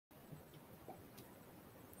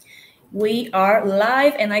We are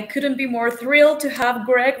live, and I couldn't be more thrilled to have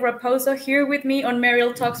Greg Raposo here with me on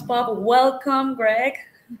Mariel Talks Pop. Welcome, Greg.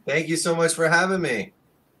 Thank you so much for having me.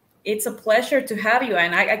 It's a pleasure to have you,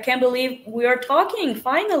 and I can't believe we are talking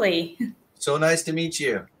finally. So nice to meet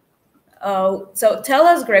you. So tell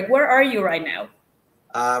us, Greg, where are you right now?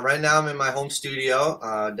 Right now I'm in my home studio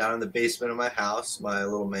down in the basement of my house, my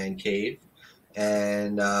little man cave.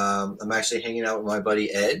 And I'm actually hanging out with my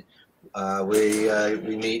buddy Ed.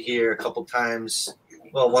 We meet here a couple times,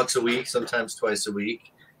 well, once a week, sometimes twice a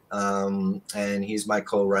week. And he's my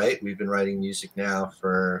co-write. We've been writing music now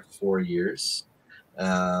for 4 years.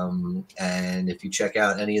 And if you check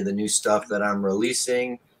out any of the new stuff that I'm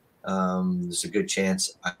releasing, there's a good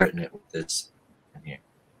chance I've written it with this here.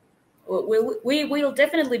 We will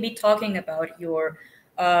definitely be talking about your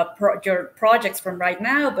projects from right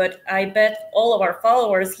now, but I bet all of our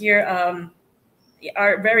followers here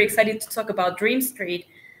are very excited to talk about Dream Street,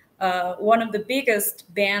 one of the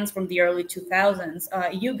biggest bands from the early 2000s.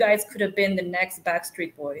 You guys could have been the next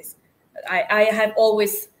Backstreet Boys. I have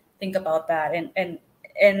always think about that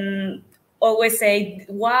and always say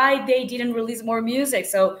why they didn't release more music.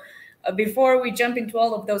 So before we jump into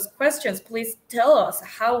all of those questions, please tell us,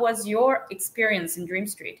 how was your experience in Dream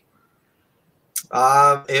Street?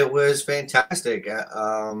 It was fantastic. It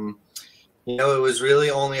was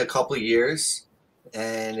really only a couple years,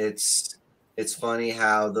 and it's funny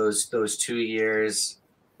how those 2 years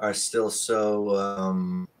are still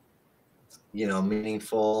so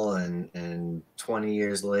meaningful, and 20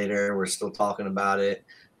 years later we're still talking about it.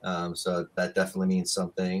 So that definitely means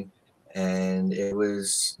something. And it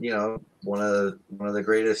was, one of the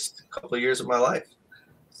greatest couple of years of my life.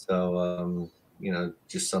 So,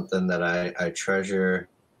 just something that I treasure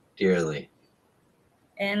dearly.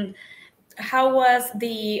 And how was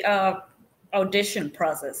the audition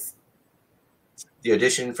process? The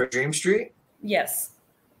audition for Dream Street? Yes.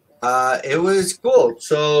 It was cool.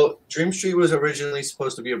 So Dream Street was originally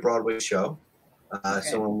supposed to be a Broadway show. Okay.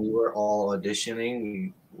 So when we were all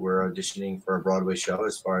auditioning, we were auditioning for a Broadway show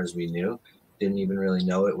as far as we knew. Didn't even really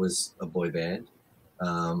know it was a boy band.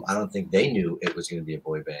 I don't think they knew it was going to be a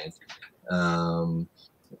boy band.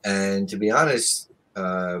 And to be honest,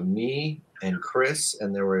 me and Chris,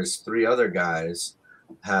 and there was 3 other guys,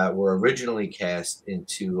 were originally cast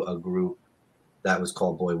into a group that was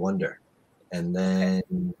called Boy Wonder. And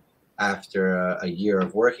then after a year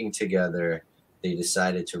of working together, they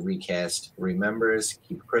decided to recast 3 members,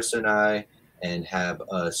 keep Chris and I, and have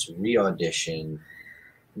us re-audition,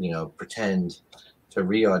 pretend to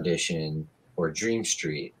re-audition for Dream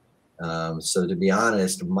Street. So to be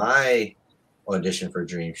honest, my audition for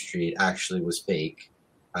Dream Street actually was fake.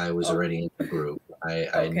 I was already in the group.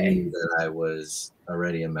 I knew that I was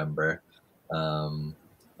already a member. And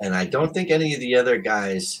I don't think any of the other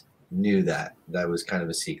guys knew that. That was kind of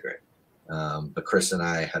a secret. But Chris and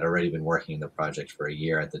I had already been working the project for a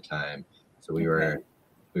year at the time. So we were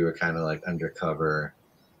kind of like undercover,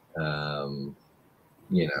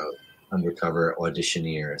 undercover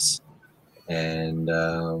auditioneers. And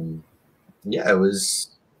it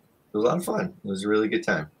was a lot of fun. It was a really good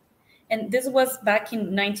time. And this was back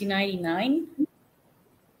in 1999?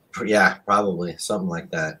 Yeah, probably something like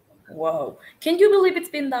that. Whoa. Can you believe it's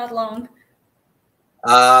been that long?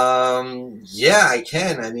 Yeah, I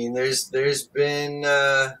can. I mean, there's been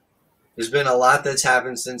a lot that's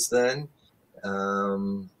happened since then.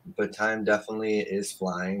 But time definitely is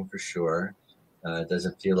flying for sure. It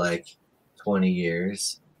doesn't feel like 20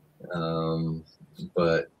 years.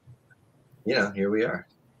 But here we are.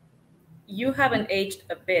 You haven't aged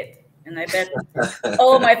a bit, and I bet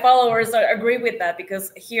all of my followers agree with that,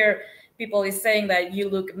 because here people is saying that you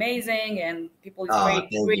look amazing, and people is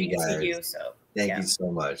great to see you. So thank you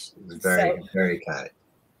so much. It was very kind.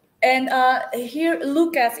 And here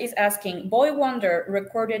Lucas is asking, Boy Wonder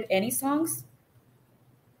recorded any songs?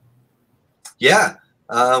 Yeah,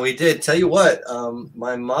 we did. Tell you what,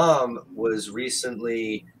 my mom was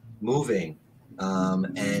recently moving,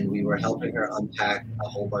 and we were helping her unpack a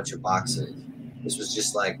whole bunch of boxes. This was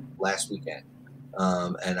just like last weekend.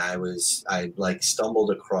 And I stumbled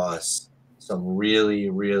across some really,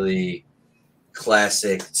 really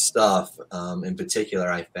classic stuff. In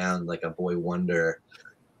particular, I found like a Boy Wonder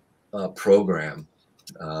program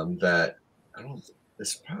that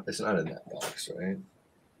it's not in that box, right?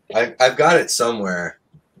 I've got it somewhere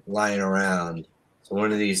lying around. So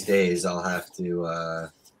one of these days I'll have to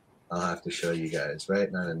show you guys,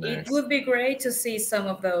 right? Not in there. It would be great to see some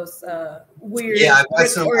of those weird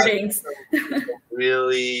recordings. Some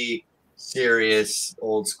really serious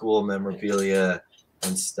old school memorabilia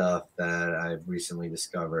and stuff that I've recently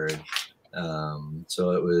discovered.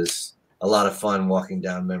 So it was a lot of fun walking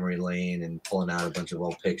down memory lane and pulling out a bunch of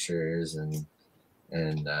old pictures and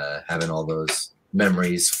having all those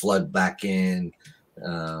memories flood back in.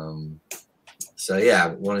 So yeah,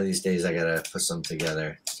 one of these days I gotta put some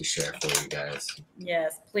together to share for you guys.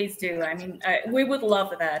 Yes, please do. I mean, we would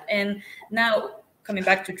love that. And now coming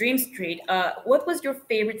back to Dream Street, what was your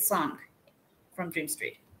favorite song from Dream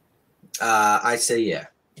Street? I say yeah.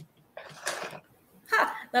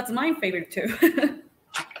 Ha, that's my favorite too.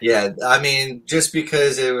 Yeah, I mean, just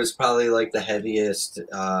because it was probably like the heaviest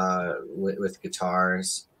with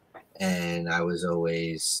guitars, and I was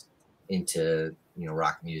always into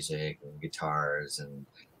rock music and guitars, and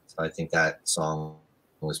so I think that song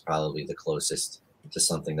was probably the closest to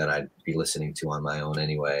something that I'd be listening to on my own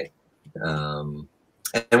anyway. And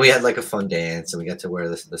we had like a fun dance, and we got to wear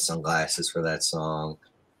the sunglasses for that song,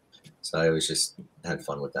 so I was just had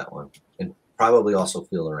fun with that one, and probably also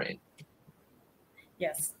Feel the Rain.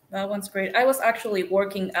 Yes, that one's great. I was actually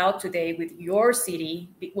working out today with your CD,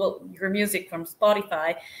 well, your music from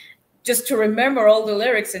Spotify, just to remember all the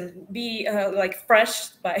lyrics and be like fresh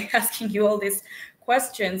by asking you all these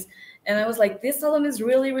questions. And I was like, this album is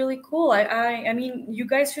really, really cool. I mean, you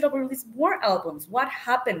guys should have released more albums. What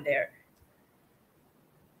happened there?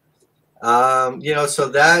 So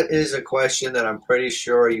that is a question that I'm pretty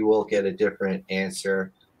sure you will get a different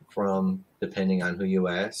answer from depending on who you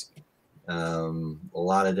ask. A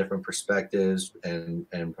lot of different perspectives and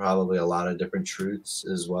probably a lot of different truths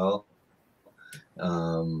as well.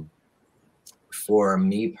 For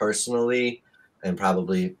me personally, and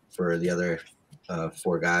probably for the other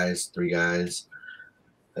three guys,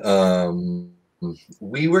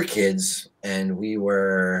 we were kids and we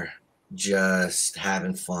were just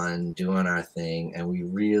having fun, doing our thing, and we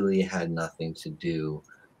really had nothing to do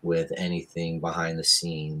with anything behind the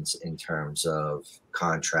scenes in terms of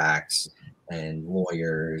contracts and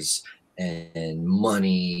lawyers and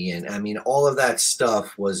money. And I mean, all of that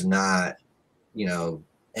stuff was not,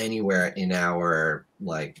 anywhere in our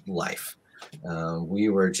life. We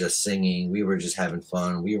were just singing, we were just having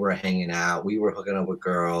fun, we were hanging out, we were hooking up with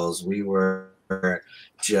girls, we were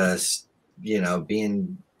just,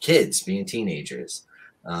 being kids, being teenagers.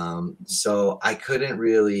 So I couldn't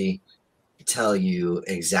really tell you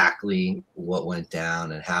exactly what went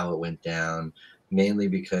down and how it went down, mainly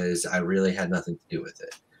because I really had nothing to do with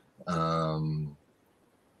it.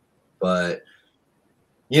 But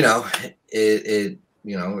it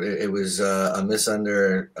was not a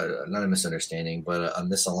misunderstanding, but a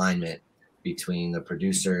misalignment between the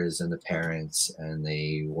producers and the parents, and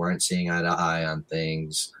they weren't seeing eye to eye on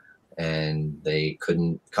things, and they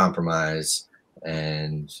couldn't compromise,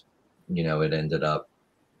 and it ended up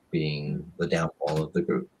being the downfall of the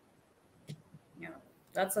group. Yeah,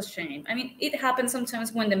 that's a shame. I mean, it happens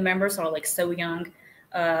sometimes when the members are like so young.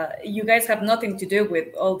 You guys have nothing to do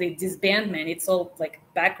with all the disbandment. It's all like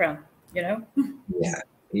background, Yeah.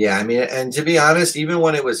 I mean, and to be honest, even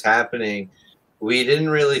when it was happening, we didn't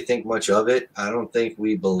really think much of it. I don't think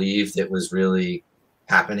we believed it was really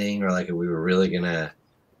happening, or like we were really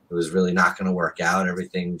it was really not gonna work out.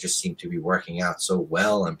 Everything just seemed to be working out so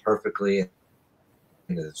well and perfectly.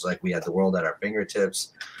 And it's like we had the world at our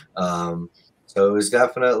fingertips. So it was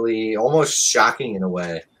definitely almost shocking in a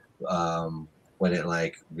way when it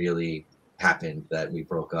really happened that we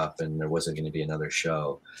broke up and there wasn't going to be another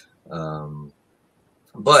show.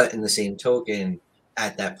 But in the same token,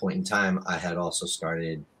 at that point in time, I had also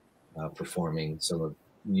started performing some of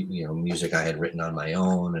music I had written on my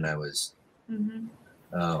own, and I was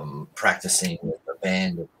practicing with a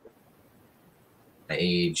band at my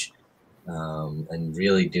age, and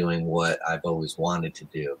really doing what I've always wanted to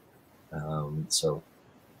do.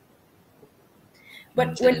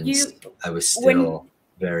 But when I was still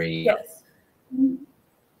very. Yes.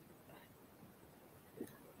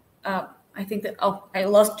 I think that I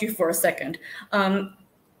lost you for a second. Can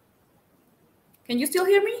you still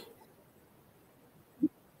hear me?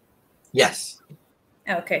 Yes.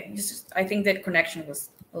 Okay. I think that connection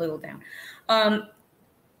was a little down.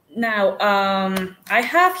 Now, I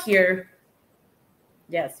have here,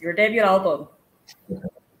 yes, your debut album,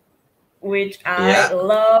 which I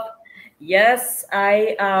love. Yes,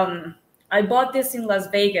 I bought this in Las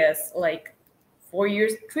Vegas like 3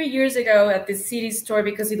 years ago at the CD store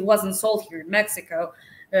because it wasn't sold here in Mexico.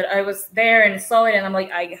 But I was there and saw it, and I'm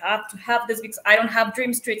like, I have to have this because I don't have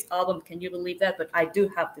Dream Street's album. Can you believe that? But I do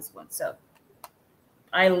have this one, so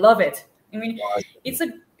I love it. I mean,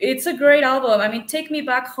 it's a great album. I mean, Take Me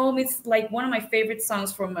Back Home is like one of my favorite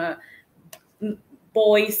songs from a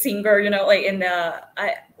boy singer.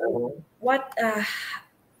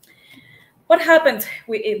 what happened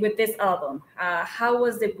with this album? How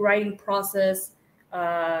was the writing process?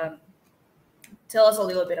 Uh, Tell us a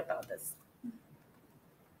little bit about this.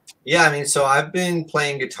 Yeah, I mean, so I've been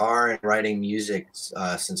playing guitar and writing music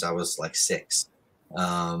since I was like 6.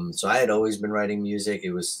 So I had always been writing music.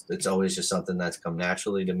 It's always just something that's come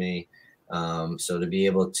naturally to me. So to be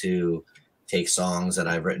able to take songs that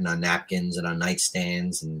I've written on napkins and on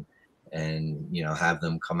nightstands and have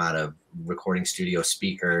them come out of recording studio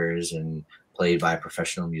speakers and played by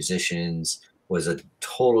professional musicians was a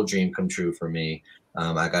total dream come true for me.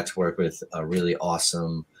 I got to work with a really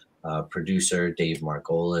awesome producer, Dave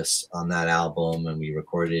Margolis, on that album, and we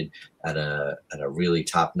recorded at a really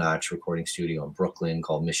top-notch recording studio in Brooklyn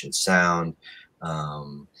called Mission Sound.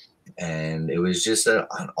 And it was just an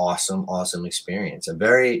awesome experience, and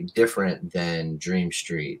very different than Dream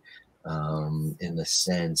Street, in the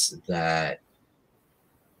sense that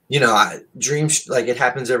Dream, like It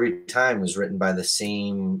Happens Every Time, was written by the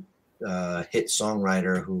same hit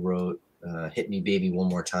songwriter who wrote Hit Me Baby One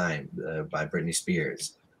More Time by Britney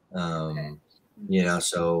Spears. So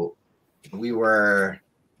we were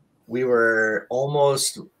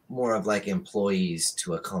almost more of like employees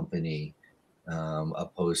to a company,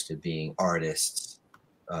 opposed to being artists,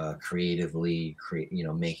 creatively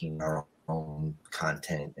making our own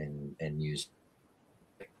content and music.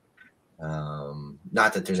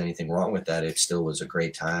 Not that there's anything wrong with that. It still was a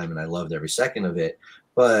great time and I loved every second of it,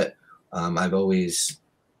 but I've always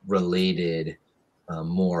related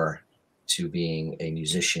more to being a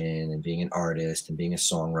musician and being an artist and being a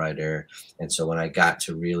songwriter. And so when I got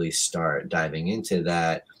to really start diving into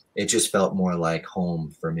that, it just felt more like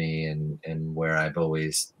home for me, and where I've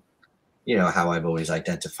always, how I've always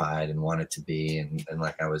identified and wanted to be. And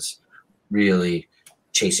like I was really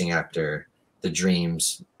chasing after the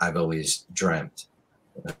dreams I've always dreamt.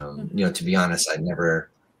 To be honest, I never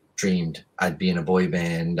dreamed I'd be in a boy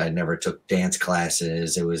band. I never took dance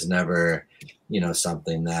classes. It was never,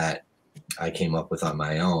 something that I came up with on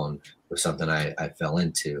my own. It was something I fell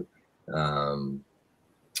into.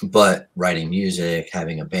 But writing music,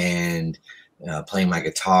 having a band, playing my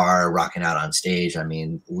guitar, rocking out on stage, I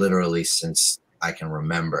mean, literally since I can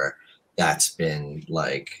remember, that's been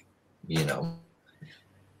like,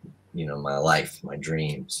 my life, my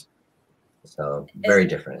dreams. So very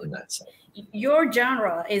different in that sense. Your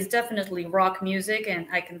genre is definitely rock music, and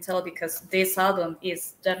I can tell because this album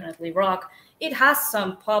is definitely rock. It has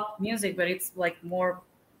some pop music, but it's like more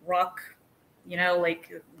rock,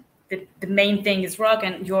 like the main thing is rock.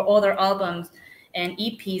 And your other albums and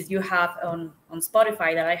EPs you have on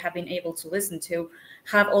Spotify that I have been able to listen to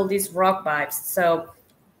have all these rock vibes. So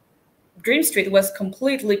Dream Street was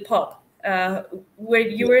completely pop. Were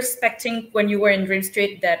you expecting when you were in Dream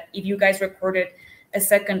Street that if you guys recorded a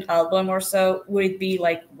second album or so, would it be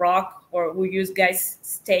like rock, or would you guys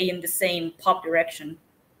stay in the same pop direction?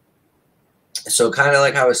 So kind of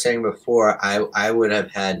like I was saying before, I would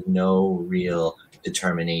have had no real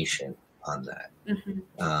determination on that.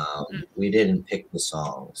 We didn't pick the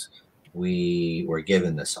songs. We were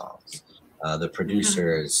given the songs. The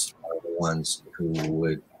producers are the ones who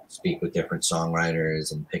would speak with different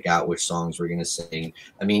songwriters and pick out which songs we're going to sing.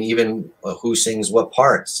 I mean, even who sings what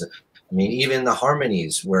parts. I mean, even the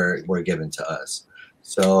harmonies were given to us.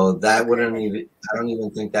 So that wouldn't even, I don't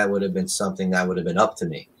even think that would have been something that would have been up to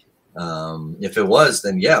me. If it was,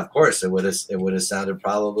 then yeah, of course it would have sounded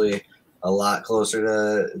probably a lot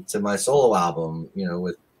closer to my solo album,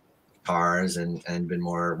 with guitars and been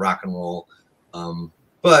more rock and roll.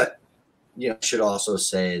 But I should also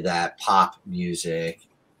say that pop music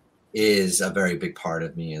is a very big part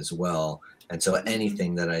of me as well. And so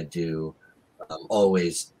anything that I do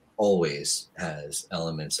always has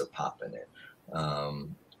elements of pop in it.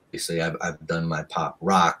 Obviously I've done my pop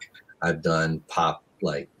rock, I've done pop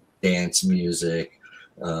like dance music,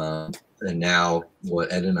 and now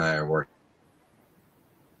what Ed and I are working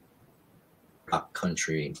pop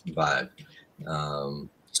country vibe.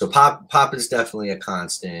 So pop is definitely a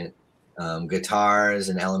constant. Guitars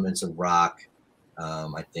and elements of rock, I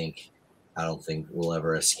don't think will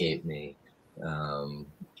ever escape me.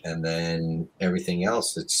 And then everything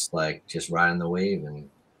else, it's like just riding the wave and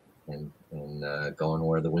going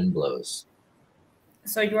where the wind blows.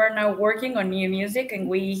 So you are now working on new music, and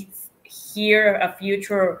we hear a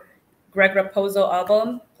future Greg Raposo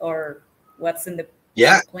album, or what's in the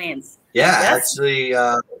plans? Yeah, yes? Actually,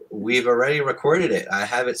 we've already recorded it. I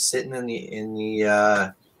have it sitting in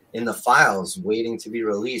the files, waiting to be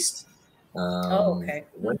released. Okay.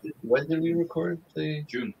 When did we record?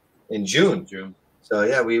 June. In June. So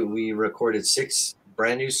yeah, we recorded 6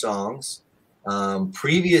 brand new songs.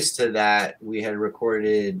 Previous to that, we had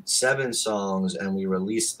recorded 7 songs and we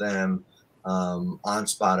released them on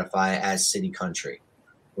Spotify as City Country,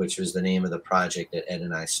 which was the name of the project that Ed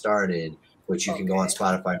and I started, which you can go on Okay.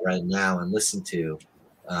 Spotify right now and listen to.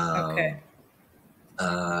 Okay.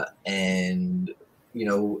 And you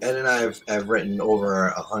know, Ed and I have written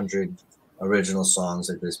over 100 original songs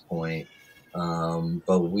at this point,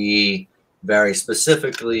 but we very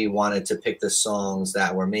specifically wanted to pick the songs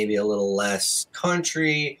that were maybe a little less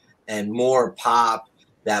country and more pop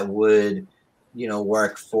that would, you know,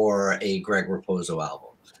 work for a Greg Raposo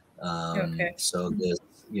album. Okay. So this,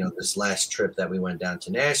 you know, this last trip that we went down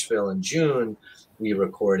to Nashville in June, we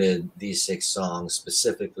recorded these 6 songs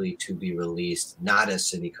specifically to be released not as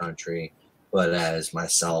City Country, but as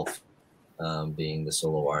myself, being the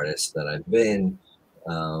solo artist that I've been.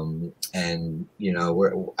 And you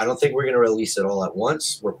know, I don't think we're going to release it all at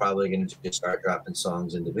once. We're probably going to just start dropping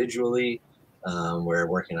songs individually. We're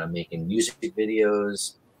working on making music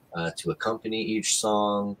videos to accompany each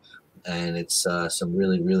song, and it's some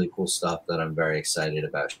really, really cool stuff that I'm very excited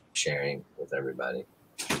about sharing with everybody.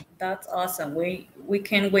 That's awesome. We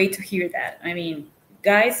can't wait to hear that. I mean,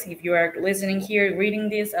 guys, if you are listening here, reading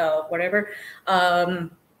this, whatever,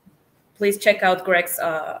 please check out Greg's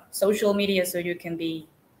social media so you can be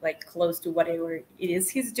like close to whatever it is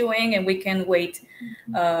he's doing, and we can wait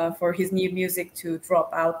for his new music to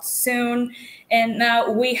drop out soon. And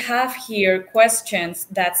now we have here questions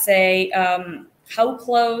that say, how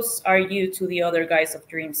close are you to the other guys of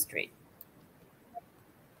Dream Street?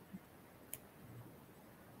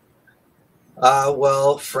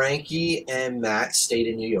 Well, Frankie and Matt stayed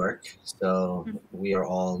in New York, so we are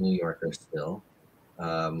all New Yorkers still.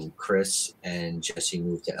 Chris and Jesse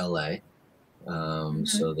moved to LA,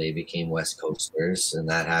 so they became West Coasters, and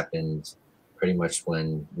that happened pretty much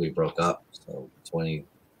when we broke up, so 20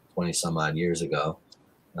 some odd years ago.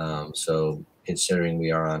 So considering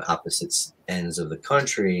we are on opposite ends of the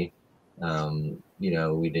country, you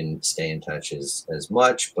know, we didn't stay in touch as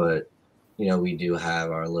much, but you know, we do have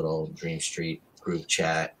our little Dream Street group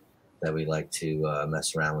chat that we like to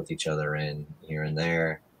mess around with each other in here and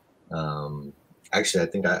there. Actually, I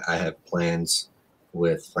think I have plans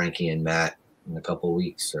with Frankie and Matt in a couple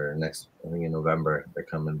weeks, or next, I think in November, they're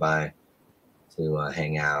coming by to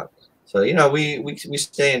hang out. So, you know, we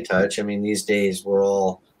stay in touch. I mean, these days we're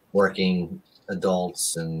all working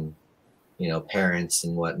adults and, you know, parents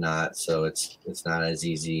and whatnot. So it's not as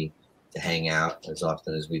easy to hang out as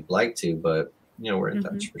often as we'd like to, but you know, we're in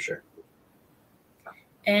touch for sure.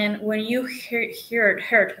 And when you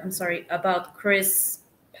heard, I'm sorry, about Chris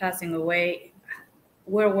passing away,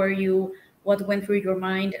 where were you? What went through your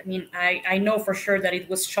mind? I mean, I know for sure that it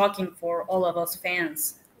was shocking for all of us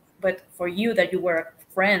fans, but for you, that you were a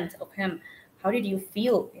friend of him, how did you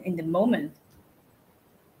feel in the moment?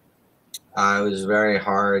 It was very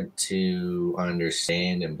hard to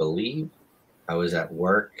understand and believe. I was at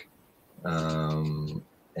work, and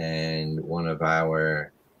one of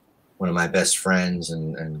my best friends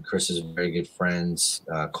and Chris's very good friends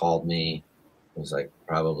called me. It was like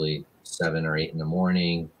probably 7 or 8 in the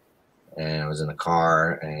morning, and I was in a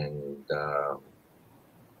car, and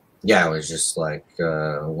yeah, it was just like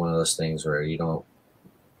one of those things where you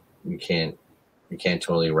can't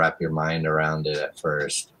totally wrap your mind around it at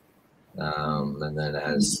first, and then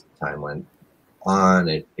as time went on,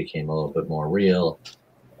 it became a little bit more real,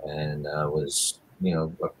 and was, you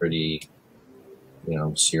know, a pretty, you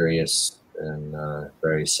know, serious and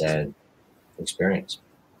very sad experience.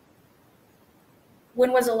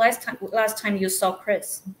 When was the last time you saw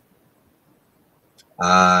Chris?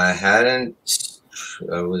 I hadn't.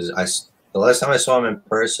 The last time I saw him in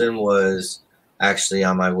person was actually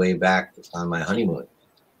on my way back on my honeymoon,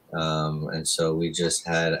 and so we just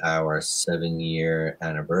had our 7-year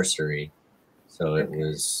anniversary. So it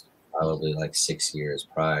was probably like 6 years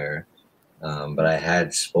prior, but I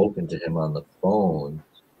had spoken to him on the phone.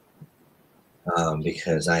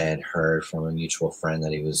 Because I had heard from a mutual friend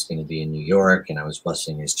that he was going to be in New York, and I was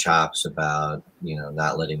busting his chops about, you know,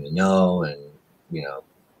 not letting me know, and, you know,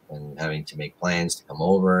 and having to make plans to come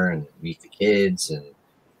over and meet the kids. And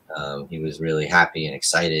he was really happy and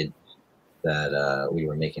excited that we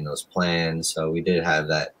were making those plans. So we did have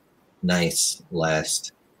that nice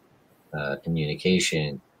last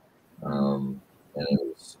communication. And it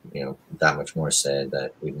was, you know, that much more sad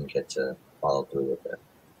that we didn't get to follow through with it.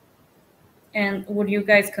 And would you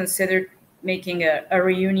guys consider making a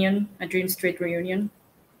reunion, a Dream Street reunion?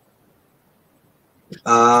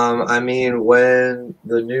 I mean, when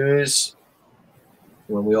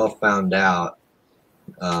we all found out,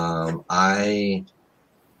 I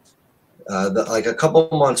like a couple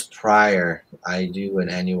months prior, I do an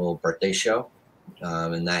annual birthday show.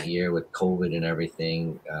 And that year with COVID and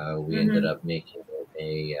everything, we ended up making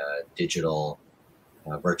a digital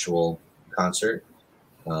virtual concert.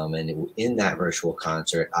 And in that virtual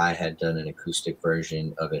concert, I had done an acoustic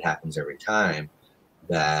version of It Happens Every Time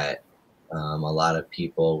that a lot of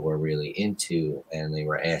people were really into, and they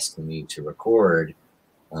were asking me to record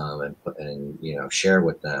and you know, share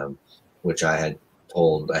with them, which I had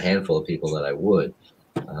told a handful of people that I would.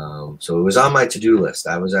 So it was on my to-do list.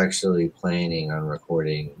 I was actually planning on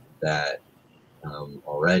recording that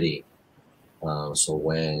already. So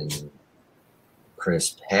when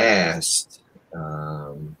Chris passed,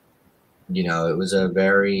 you know, it was a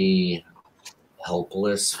very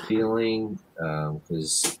helpless feeling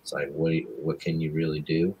because it's like, what can you really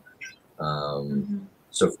do?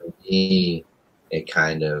 So for me, it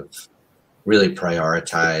kind of really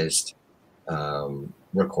prioritized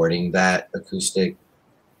recording that acoustic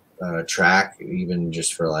track, even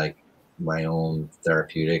just for like my own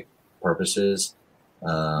therapeutic purposes.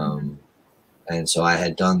 And so I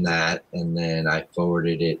had done that, and then I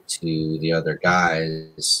forwarded it to the other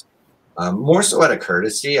guys, more so out of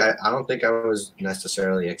courtesy. I don't think I was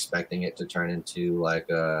necessarily expecting it to turn into like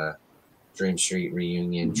a Dream Street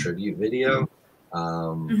reunion tribute video.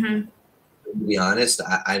 To be honest,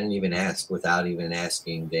 I didn't even ask. Without even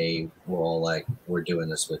asking, they were all like, "We're doing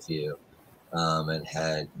this with you," and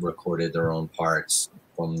had recorded their own parts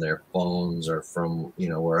from their phones or from, you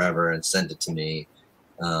know, wherever, and sent it to me.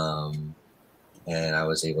 And I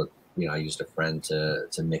was able, you know, I used a friend to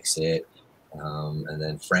mix it. And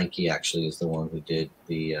then Frankie actually is the one who did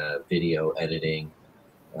the video editing,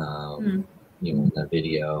 you know, in the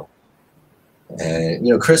video. And,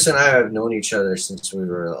 you know, Chris and I have known each other since we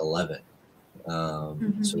were 11.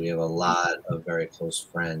 So we have a lot of very close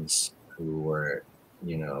friends who were,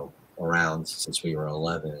 you know, around since we were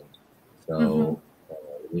 11. So,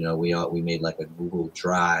 you know, we made like a Google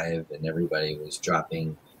Drive, and everybody was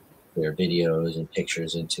dropping their videos and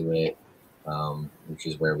pictures into it, which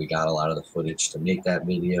is where we got a lot of the footage to make that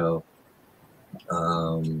video.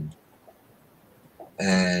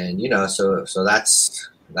 And, you know, so that's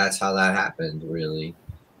how that happened, really.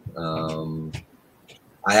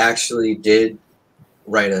 I actually did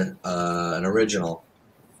write an original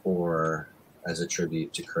as a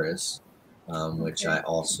tribute to Chris, which I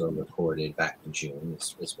also recorded back in June.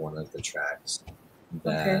 It's one of the tracks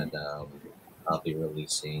that I'll be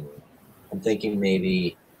releasing. I'm thinking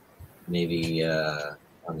maybe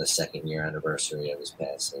on the 2nd year anniversary of his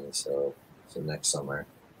passing, so next summer.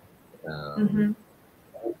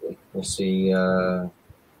 We'll see. You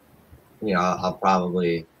know, I'll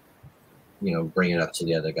probably, you know, bring it up to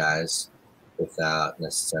the other guys without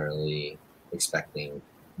necessarily expecting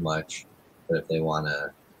much. But if they want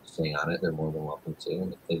to sing on it, they're more than welcome to.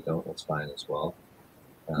 And if they don't, that's fine as well.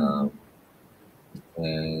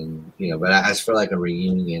 And, you know, but as for like a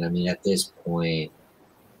reunion, I mean, at this point,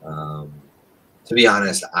 to be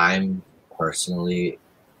honest, I'm personally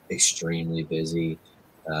extremely busy,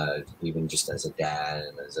 even just as a dad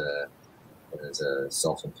and as a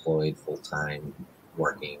self-employed, full-time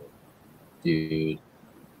working dude.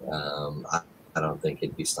 I don't think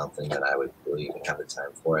it'd be something that I would really even have the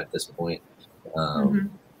time for at this point.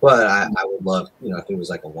 But I would love, you know, if it was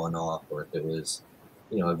like a one-off, or if it was,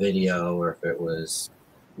 you know, a video, or if it was,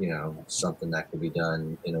 you know, something that could be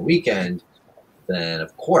done in a weekend, then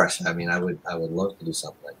of course, I mean, I would love to do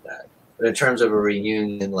something like that. But in terms of a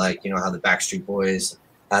reunion, like, you know, how the Backstreet Boys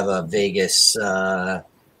have a Vegas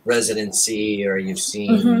residency, or you've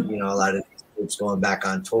seen, you know, a lot of these groups going back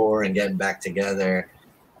on tour and getting back together.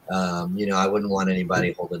 You know, I wouldn't want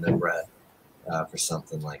anybody holding their breath for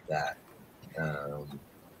something like that.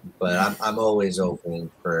 But I'm always open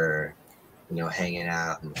for, you know, hanging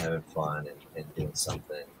out and having fun and doing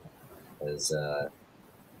something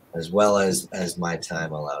as well as my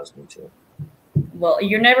time allows me to. Well,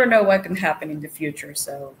 you never know what can happen in the future,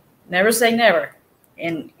 so never say never.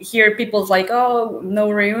 And here people's like, oh, no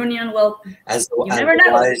reunion. Well, you never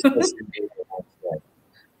know.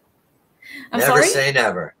 I'm never sorry? Say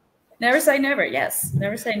never. Never say never. Yes,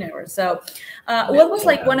 never say never. So, what was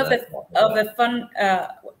like one of the fun?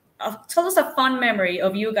 Tell us a fun memory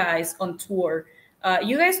of you guys on tour.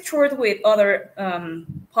 You guys toured with other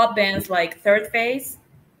pop bands like Third Phase,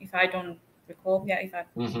 if I don't recall. Yeah, if I.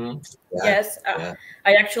 Yes,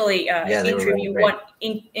 I actually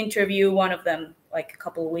interview one of them like a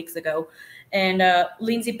couple of weeks ago, and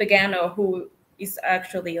Lindsay Pagano, who is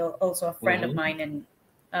actually also a friend of mine, and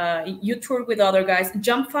you toured with other guys.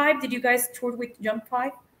 Jump 5, did you guys tour with Jump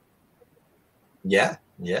 5? Yeah,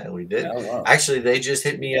 Yeah, we did. Oh wow. Actually, they just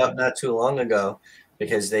hit me up not too long ago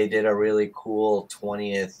because they did a really cool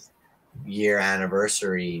 20th year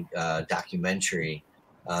anniversary documentary.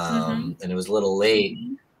 Mm-hmm. And it was a little late,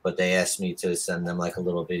 but they asked me to send them like a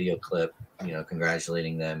little video clip,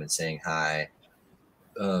 congratulating them and saying hi.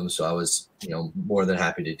 So I was, more than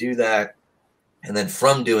happy to do that. And then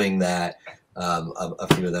from doing that,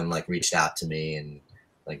 a few of them like reached out to me and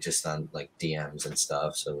like just on like DMs and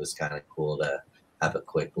stuff. So it was kind of cool to have a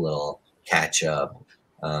quick little catch up.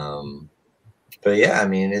 Um, but yeah, I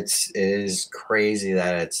mean, it is crazy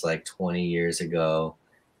that it's like 20 years ago.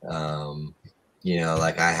 Um,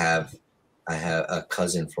 like I have a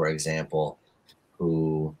cousin, for example,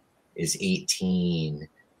 who is 18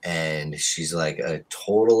 and she's like a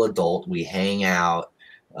total adult. We hang out,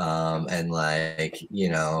 and like,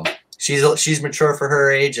 she's mature for her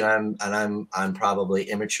age, and I'm probably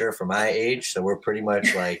immature for my age. So we're pretty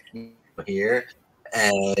much like here.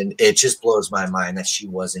 And it just blows my mind that she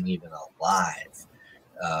wasn't even alive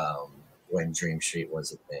when Dream Street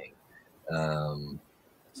was a thing.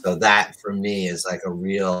 So that for me is like a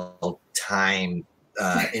real time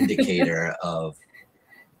indicator of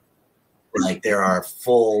like there are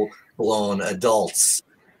full blown adults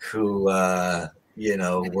who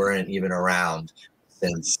weren't even around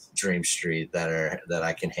since Dream Street that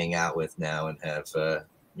I can hang out with now and have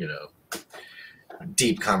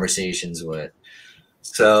deep conversations with.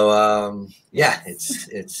 So yeah,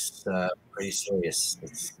 it's pretty serious.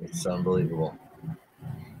 It's unbelievable.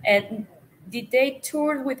 And did they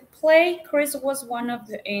tour with Play? Chris was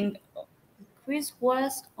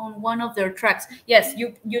on one of their tracks. Yes,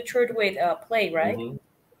 you toured with Play, right? Hmm. Oh,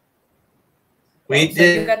 We so you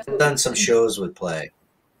did got to. done some shows with Play.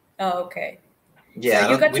 Oh, okay. So Yeah,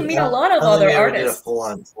 you got to meet a lot I of don't think other we ever did a artists. full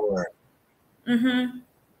on tour. Mm-hmm.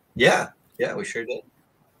 Yeah, we sure did.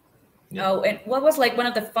 Yeah. Oh, and what was like one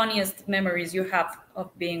of the funniest memories you have of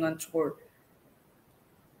being on tour?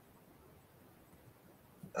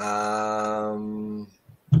 On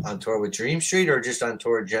tour with Dream Street or just on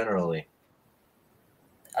tour generally?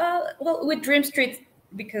 Well, with Dream Street,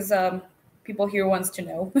 because people here wants to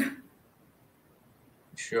know.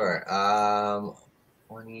 Sure.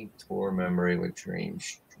 Funny tour memory with Dream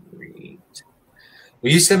Street.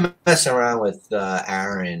 We used to mess around with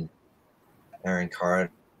Aaron Carter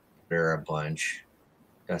a bunch.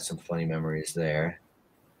 Got some funny memories there.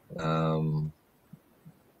 Um,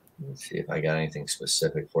 let's see if I got anything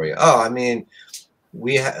specific for you. Oh, I mean,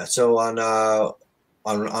 so on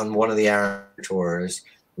one of the Aaron tours,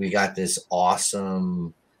 we got this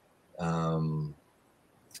awesome um,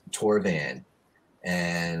 tour van,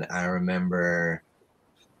 and I remember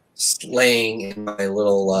laying in my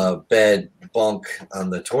little bed bunk on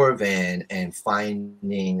the tour van and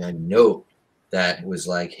finding a note that was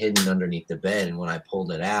like hidden underneath the bed. And when I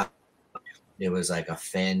pulled it out, it was like a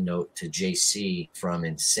fan note to JC from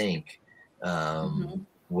NSYNC, Hmm.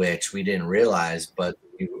 which we didn't realize, but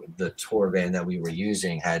the tour van that we were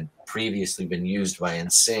using had previously been used by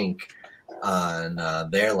NSYNC on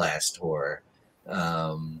their last tour.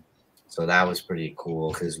 So that was pretty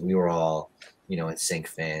cool because we were all, NSYNC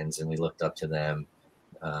fans, and we looked up to them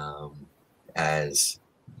as,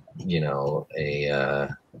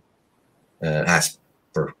 an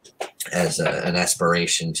an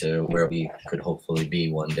aspiration to where we could hopefully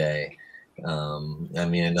be one day. I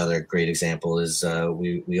mean, another great example is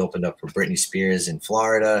we opened up for Britney Spears in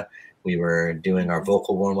Florida. We were doing our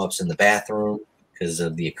vocal warm-ups in the bathroom because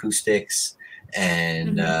of the acoustics,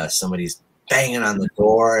 and Hmm. somebody's banging on the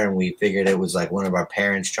door, and we figured it was like one of our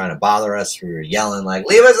parents trying to bother us. We were yelling like,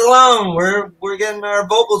 "Leave us alone! We're getting our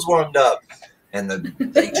vocals warmed up," and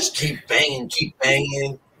they just keep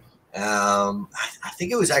banging. I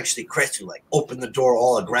think it was actually Chris who like opened the door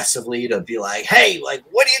all aggressively to be like, "Hey, like,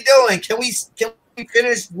 what are you doing? Can we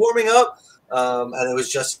finish warming up?" And it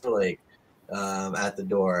was just like at the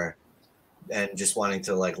door and just wanting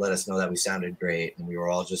to like let us know that we sounded great, and we were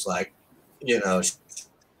all just like, you know,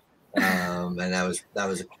 and that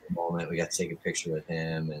was a cool moment. We got to take a picture with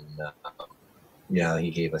him, and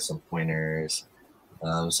he gave us some pointers.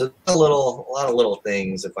 So a lot of little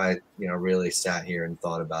things. If I, really sat here and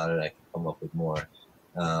thought about it, I could come up with more.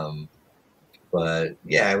 Um, but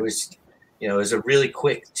yeah, it was a really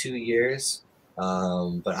quick 2 years,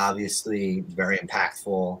 but obviously very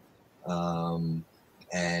impactful. Um,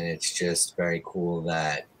 and it's just very cool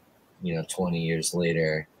that, 20 years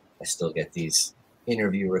later, I still get these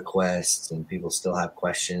interview requests and people still have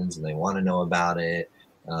questions and they want to know about it.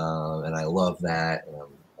 And I love that. And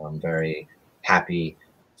I'm very happy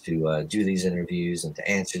to do these interviews and to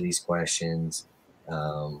answer these questions,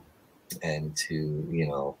 and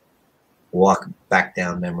to walk back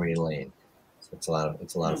down memory lane. So it's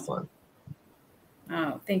a lot of fun.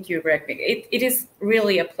 Oh, thank you, Greg. It is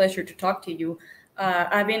really a pleasure to talk to you.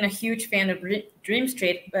 I've been a huge fan of Dream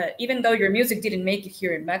Street, but even though your music didn't make it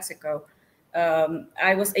here in Mexico,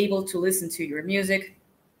 I was able to listen to your music.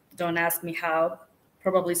 Don't ask me how.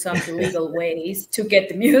 Probably some illegal ways to get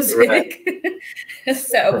the music.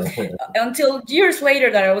 So until years later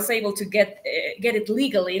that I was able to get it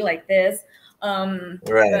legally like this. Right.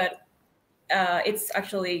 But it's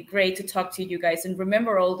actually great to talk to you guys and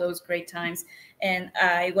remember all those great times. And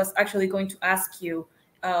I was actually going to ask you,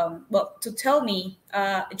 well, to tell me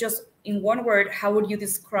just in one word, how would you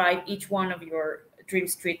describe each one of your Dream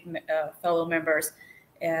Street fellow members?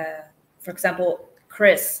 For example,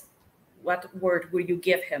 Chris, what word would you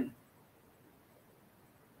give him?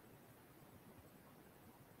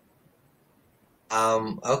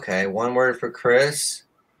 Okay, one word for Chris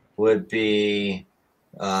would be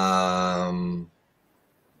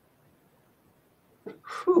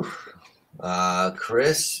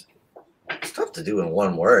Chris. It's tough to do in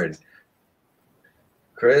one word.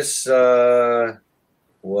 Chris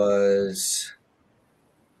was,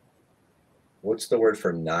 what's the word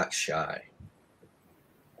for not shy?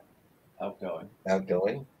 Outgoing.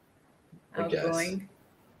 Outgoing? I guess. Outgoing.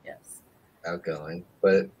 Yes. Outgoing.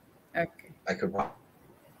 But Okay. I could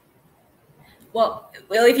Well,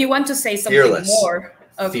 if you want to say something fearless. More,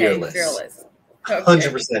 okay, Fearless. Okay.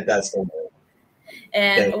 100% that's the word.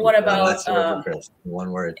 And what about that's the word for Chris.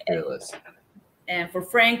 One word, fearless. And for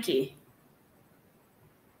Frankie?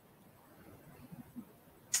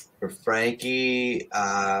 For Frankie,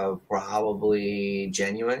 probably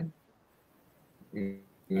genuine. He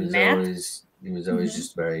was always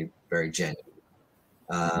just very, very genuine.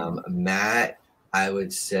 Matt, I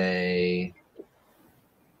would say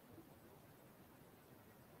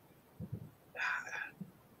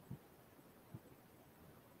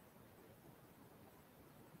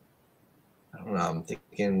I don't know. I'm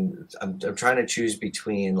thinking. I'm trying to choose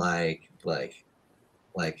between like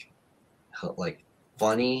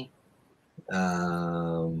funny,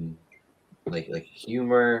 like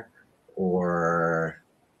humor, or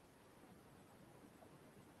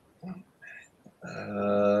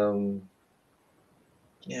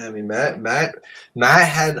yeah. I mean, Matt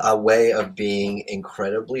had a way of being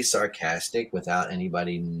incredibly sarcastic without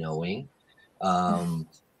anybody knowing.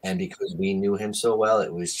 And because we knew him so well,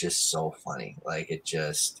 it was just so funny. Like, it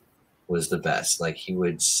just was the best. Like, he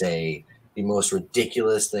would say the most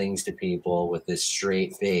ridiculous things to people with this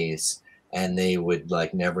straight face, and they would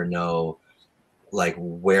like never know like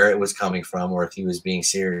where it was coming from or if he was being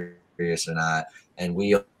serious or not. And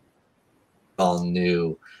we all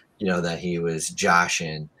knew, that he was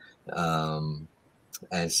joshing. And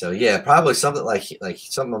so, yeah, probably something like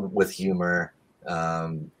something with humor,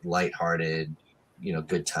 lighthearted,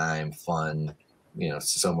 good time, fun,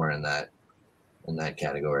 somewhere in that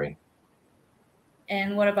category.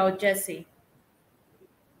 And what about Jesse?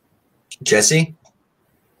 Jesse?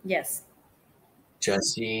 Yes.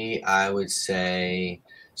 Jesse, I would say,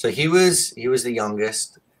 so he was the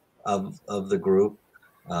youngest of the group.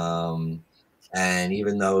 And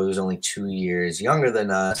even though he was only 2 years younger than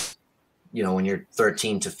us, when you're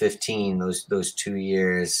 13 to 15, those 2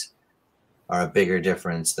 years are a bigger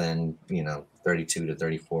difference than 32 to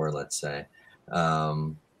 34, let's say.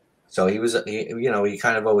 So he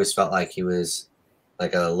kind of always felt like he was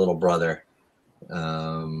like a little brother.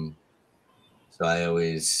 So I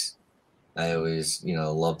always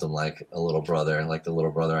loved him like a little brother, like the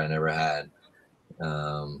little brother I never had.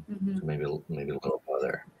 So maybe a little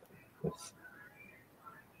brother.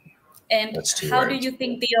 And how do you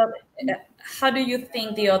think the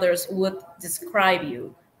others would describe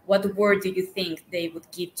you? What word do you think they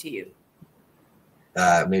would give to you?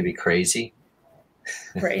 Maybe crazy.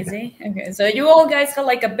 Crazy. Okay, so you all guys have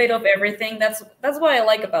like a bit of everything. That's what I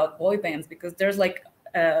like about boy bands, because there's like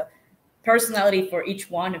a personality for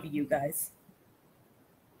each one of you guys.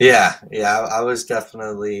 Yeah. I was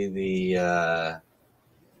definitely the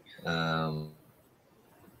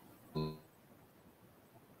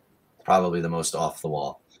probably the most off the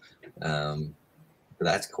wall. But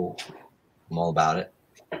that's cool. I'm all about it.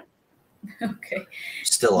 Okay.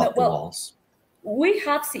 Still off the walls. We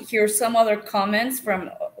have here some other comments from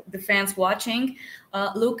the fans watching.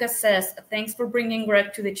 Lucas says, thanks for bringing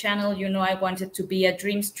Greg to the channel. I wanted to be a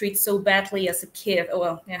Dream Street so badly as a kid. Oh,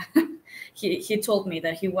 well, yeah. he told me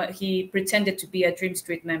that he pretended to be a Dream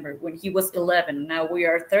Street member when he was 11. Now we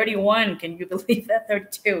are 31. Can you believe that?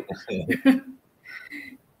 32.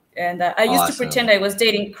 And I used to pretend I was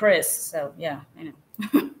dating Chris. So, yeah, I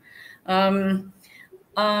know.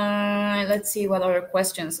 Let's see what other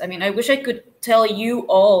questions. I mean, I wish I could tell you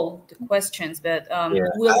all the questions, but Yeah,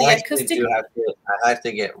 will the I actually acoustic? do have to. I have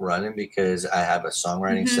to get running because I have a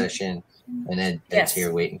songwriting Mhm. session, and Ed's Yes.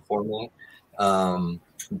 here waiting for me. Um,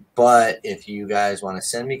 but if you guys want to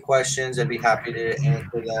send me questions, I'd be happy to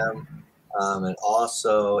answer them. And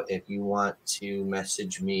also, if you want to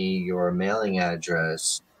message me your mailing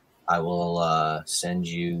address, I will send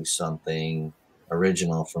you something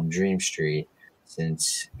original from Dream Street,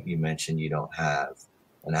 since you mentioned you don't have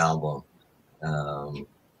an album. Um,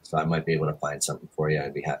 so I might be able to find something for you.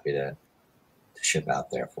 I'd be happy to ship out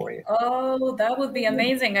there for you. Oh, that would be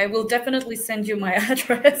amazing. I will definitely send you my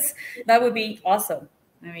address. That would be awesome.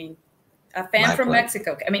 I mean, a fan My from pleasure.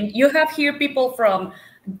 Mexico. I mean, you have here people from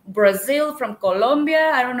Brazil, from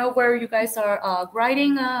Colombia. I don't know where you guys are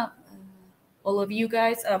writing, all of you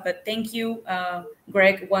guys. But thank you,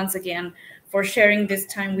 Greg, once again for sharing this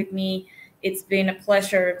time with me. It's been a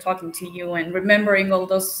pleasure talking to you and remembering all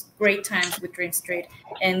those great times with Dream Street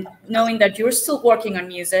and knowing that you're still working on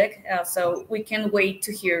music. So we can't wait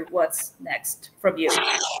to hear what's next from you.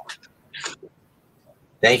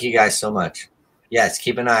 Thank you guys so much. Yes,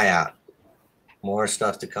 keep an eye out. More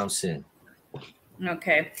stuff to come soon.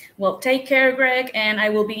 Okay. Well, take care, Greg, and I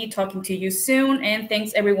will be talking to you soon. And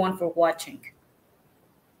thanks everyone for watching.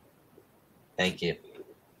 Thank you.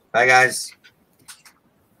 Bye, guys.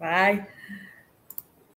 Bye.